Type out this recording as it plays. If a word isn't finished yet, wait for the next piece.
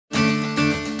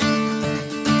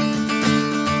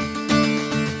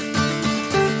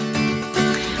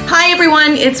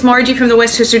everyone, it's Margie from the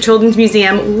Westchester Children's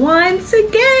Museum once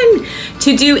again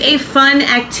to do a fun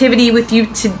activity with you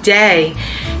today.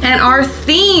 And our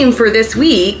theme for this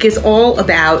week is all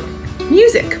about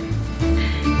music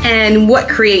and what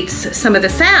creates some of the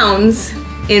sounds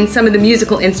in some of the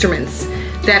musical instruments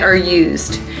that are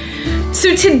used.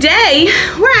 So today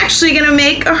we're actually going to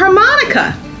make a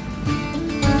harmonica.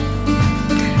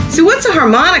 So what's a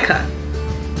harmonica?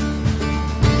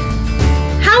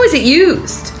 How is it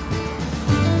used?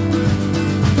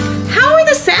 How are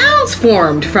the sounds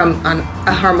formed from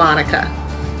a harmonica?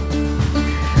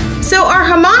 So our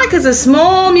harmonica is a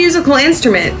small musical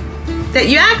instrument that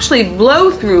you actually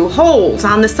blow through holes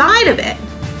on the side of it,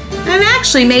 and it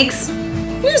actually makes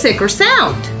music or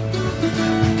sound.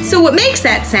 So what makes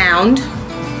that sound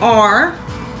are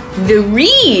the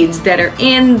reeds that are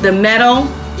in the metal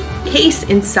case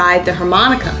inside the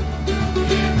harmonica.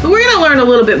 But we're going to learn a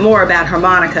little bit more about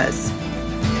harmonicas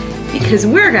because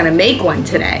we're going to make one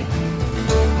today.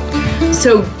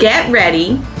 So get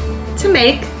ready to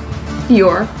make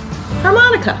your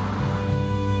harmonica.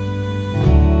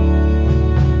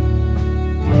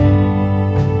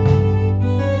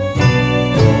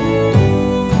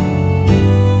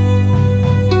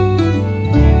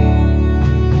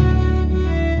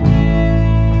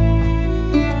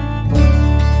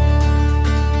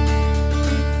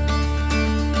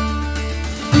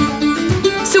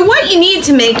 So what you need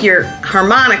to make your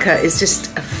harmonica is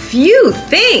just a few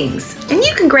things, and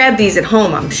you can grab these at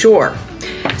home, I'm sure.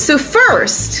 So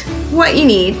first, what you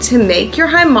need to make your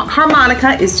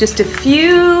harmonica is just a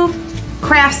few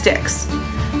craft sticks.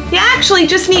 You actually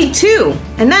just need 2,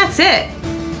 and that's it.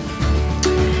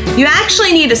 You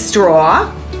actually need a straw.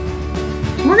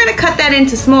 We're going to cut that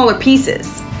into smaller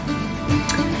pieces.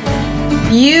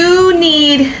 You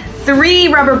need 3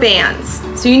 rubber bands.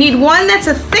 So you need one that's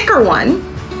a thicker one,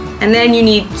 and then you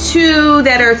need 2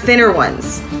 that are thinner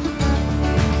ones.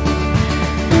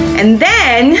 And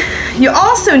then you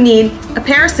also need a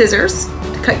pair of scissors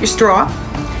to cut your straw.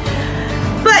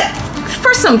 But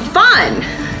for some fun,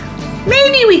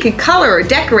 maybe we could color or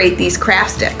decorate these craft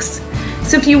sticks.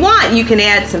 So if you want, you can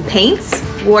add some paints,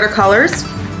 watercolors,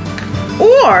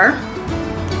 or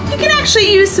you can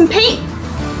actually use some paint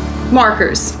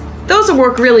markers. Those will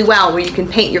work really well where you can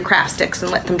paint your craft sticks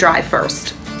and let them dry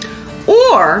first.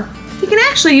 Or you can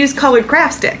actually use colored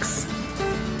craft sticks.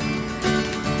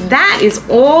 That is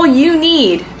all you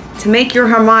need to make your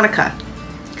harmonica.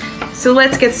 So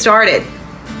let's get started.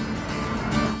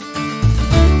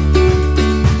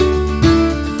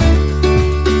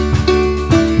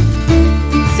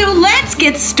 So let's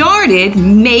get started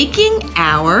making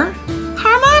our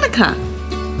harmonica.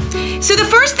 So the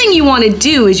first thing you want to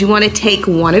do is you want to take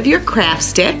one of your craft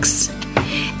sticks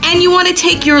and you want to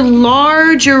take your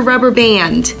larger rubber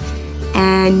band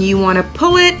and you want to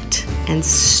pull it and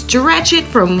stretch it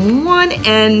from one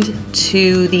end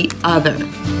to the other.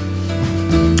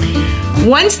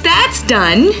 Once that's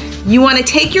done, you want to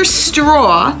take your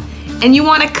straw and you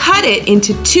want to cut it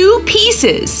into 2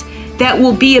 pieces that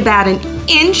will be about 1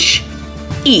 inch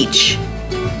each.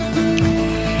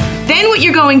 Then what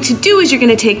you're going to do is you're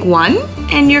going to take one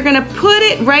and you're going to put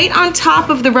it right on top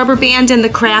of the rubber band and the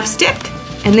craft stick,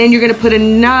 and then you're going to put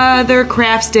another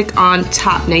craft stick on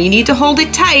top. Now you need to hold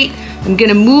it tight. I'm going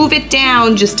to move it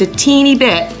down just a teeny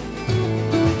bit.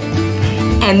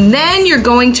 And then you're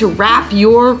going to wrap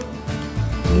your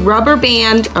rubber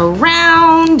band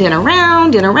around and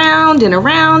around and around and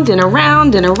around and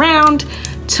around and around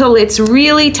till it's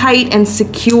really tight and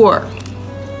secure.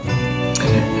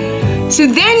 So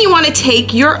then you want to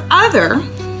take your other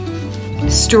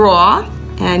straw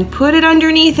and put it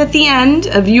underneath at the end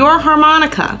of your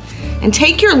harmonica and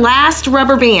take your last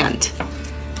rubber band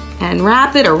and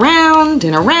wrap it around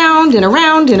and around and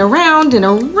around and around and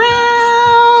around.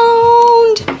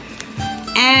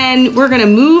 And we're going to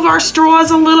move our straws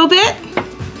a little bit.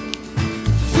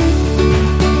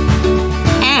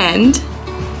 And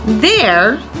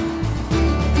there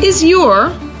is your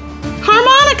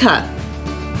harmonica.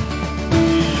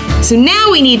 So now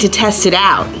we need to test it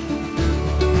out.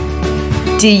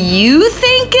 Do you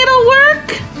think it'll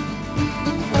work?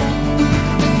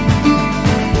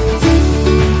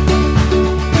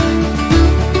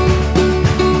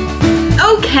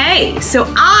 Okay, so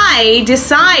I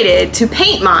decided to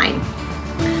paint mine.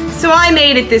 So I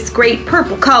made it this great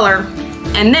purple color,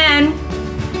 and then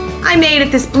I made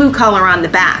it this blue color on the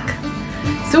back.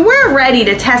 So we're ready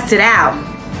to test it out.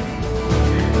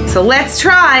 So let's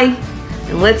try,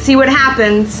 and let's see what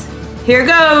happens. Here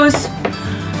goes.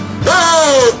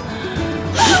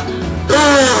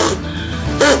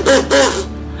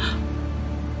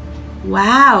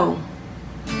 Wow.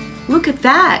 Look at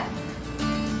that.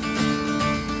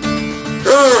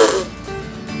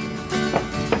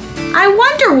 I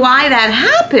wonder why that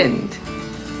happened.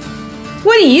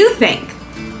 What do you think?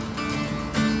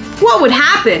 What would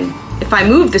happen if I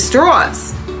moved the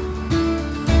straws?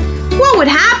 What would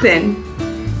happen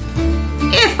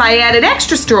if I added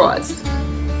extra straws?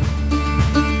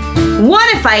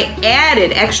 What if I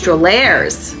added extra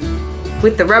layers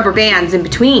with the rubber bands in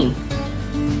between?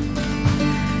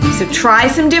 So try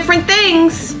some different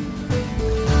things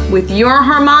with your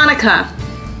harmonica.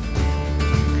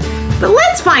 But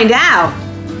let's find out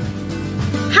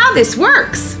how this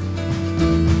works.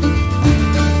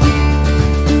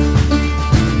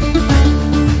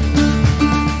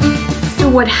 So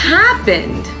what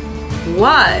happened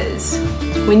was,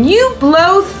 when you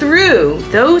blow through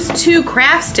those two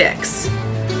craft sticks,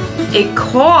 it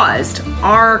caused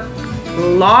our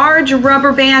large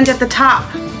rubber band at the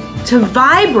top to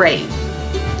vibrate.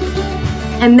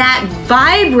 And that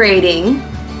vibrating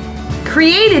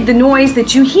created the noise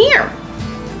that you hear.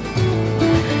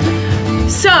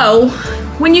 So,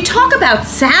 when you talk about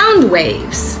sound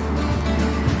waves,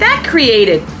 that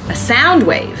created a sound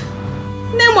wave.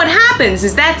 And then what happens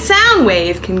is that sound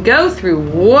wave can go through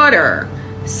water,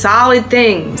 solid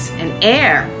things, and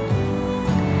air.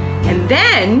 And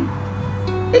then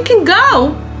it can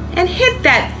go and hit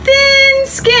that thin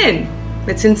skin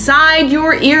that's inside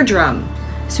your eardrum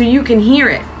so you can hear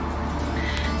it.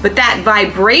 But that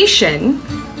vibration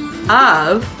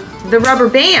of the rubber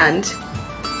band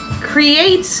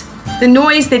creates the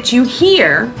noise that you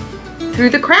hear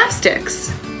through the craft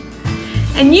sticks.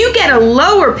 And you get a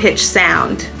lower pitch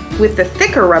sound with the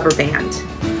thicker rubber band.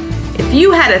 If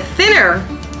you had a thinner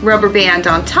rubber band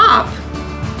on top,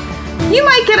 you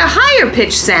might get a higher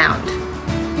pitch sound.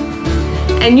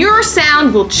 And your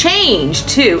sound will change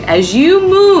too as you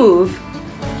move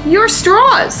your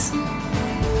straws.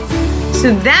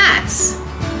 So that's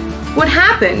what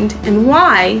happened and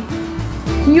why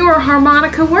your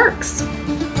harmonica works.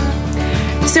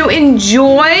 So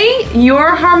enjoy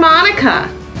your harmonica.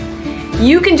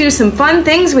 You can do some fun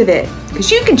things with it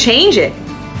because you can change it.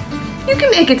 You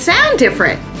can make it sound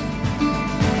different.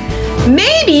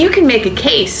 Maybe you can make a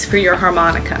case for your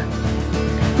harmonica.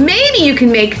 Maybe you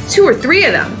can make 2 or 3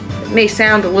 of them that may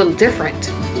sound a little different.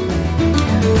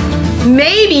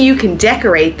 Maybe you can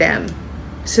decorate them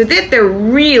so that they're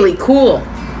really cool.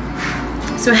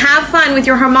 So have fun with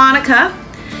your harmonica,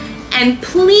 and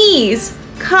please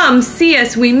come see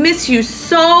us. We miss you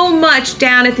so much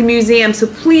down at the museum, so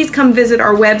please come visit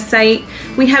our website.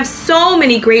 We have so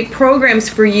many great programs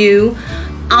for you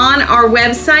on our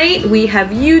website. We have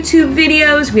YouTube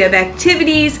videos, we have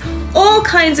activities, all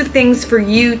kinds of things for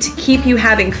you to keep you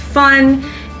having fun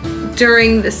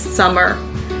during the summer.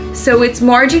 So it's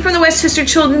Margie from the Westchester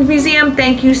Children's Museum.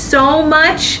 Thank you so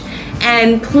much.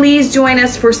 And please join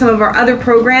us for some of our other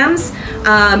programs.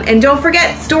 And don't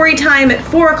forget, story time at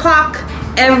 4 o'clock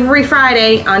every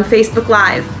Friday on Facebook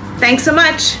Live. Thanks so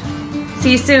much.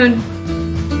 See you soon.